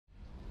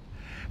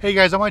Hey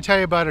guys, I want to tell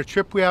you about a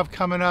trip we have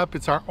coming up.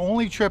 It's our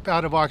only trip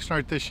out of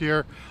Oxnard this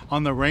year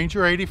on the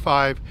Ranger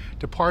 85.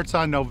 Departs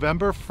on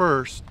November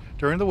 1st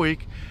during the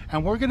week,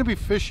 and we're going to be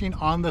fishing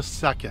on the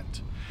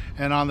 2nd.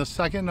 And on the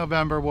 2nd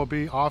November, we'll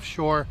be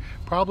offshore,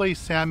 probably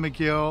San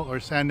Miguel or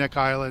San Nick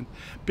Island.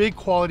 Big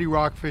quality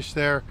rockfish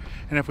there,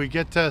 and if we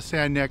get to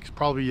San Nick,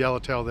 probably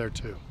yellowtail there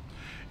too.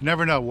 You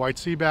never know, white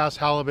sea bass,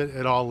 halibut,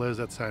 it all lives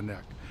at San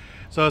Nick.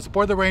 So it's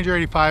aboard the Ranger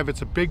 85.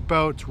 It's a big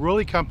boat. It's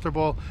really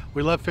comfortable.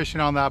 We love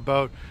fishing on that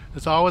boat.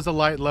 It's always a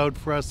light load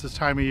for us this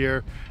time of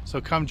year. So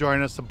come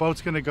join us. The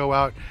boat's going to go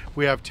out. If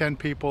we have 10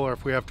 people or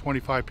if we have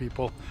 25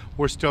 people,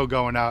 we're still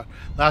going out.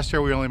 Last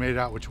year we only made it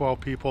out with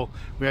 12 people.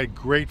 We had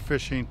great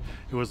fishing.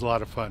 It was a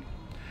lot of fun.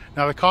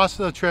 Now the cost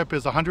of the trip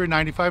is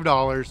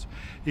 $195.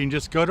 You can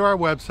just go to our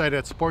website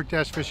at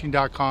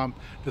sport-fishing.com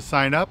to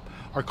sign up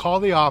or call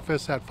the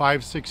office at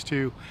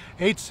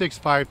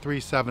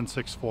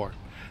 562-865-3764.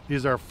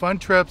 These are fun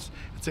trips.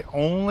 It's the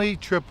only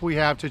trip we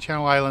have to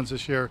Channel Islands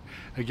this year.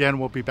 Again,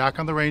 we'll be back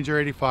on the Ranger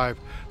 85.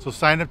 So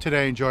sign up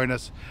today and join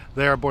us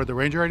there aboard the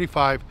Ranger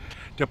 85,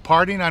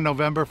 departing on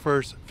November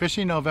 1st,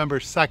 fishing November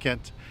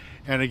 2nd.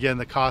 And again,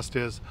 the cost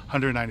is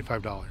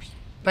 $195.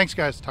 Thanks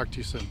guys, talk to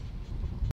you soon.